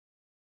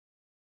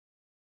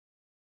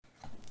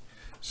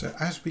So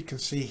as we can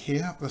see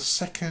here, the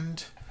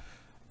second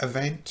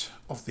event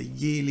of the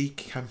yearly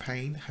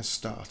campaign has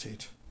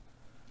started.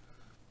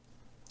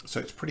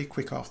 So it's pretty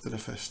quick after the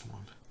first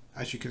one.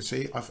 As you can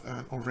see, I've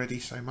earned already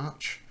so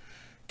much,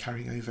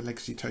 carrying over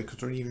legacy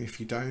tokens, or even if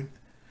you don't,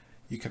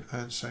 you can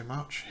earn so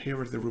much. Here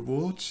are the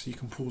rewards. You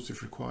can pause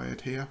if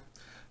required here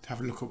to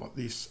have a look at what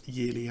this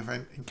yearly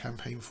event in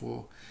campaign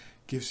 4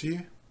 gives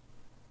you.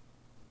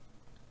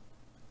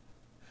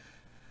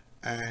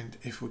 And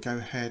if we go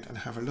ahead and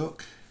have a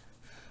look,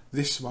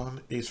 this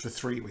one is for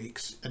 3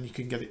 weeks and you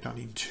can get it done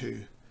in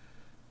 2.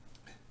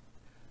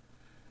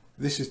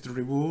 This is the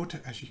reward,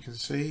 as you can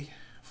see,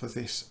 for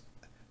this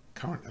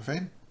current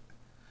event.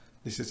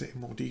 This is it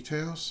in more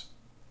details.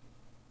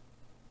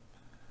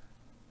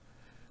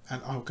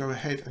 And I'll go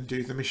ahead and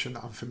do the mission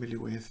that I'm familiar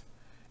with.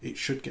 It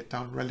should get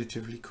done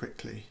relatively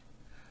quickly.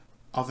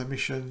 Other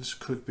missions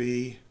could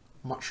be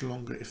much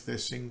longer if they're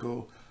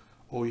single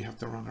or you have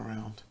to run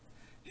around.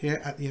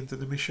 Here at the end of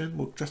the mission,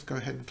 we'll just go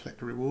ahead and collect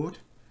the reward.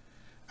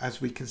 As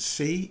we can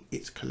see,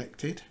 it's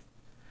collected.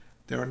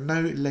 There are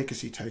no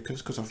legacy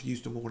tokens because I've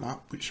used them all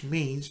up, which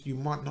means you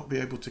might not be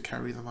able to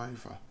carry them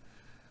over.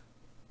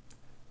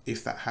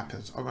 If that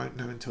happens, I won't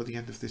know until the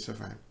end of this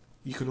event.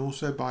 You can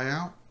also buy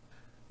out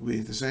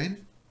with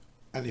Zen,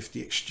 and if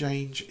the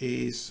exchange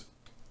is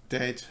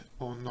dead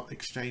or not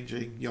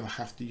exchanging, you'll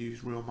have to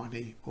use real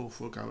money or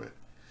forego it.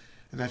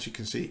 And as you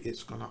can see,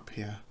 it's gone up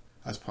here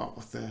as part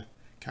of the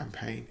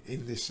campaign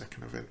in this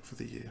second event for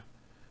the year.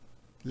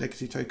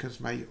 Legacy tokens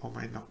may or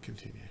may not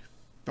continue,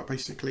 but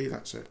basically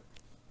that's it.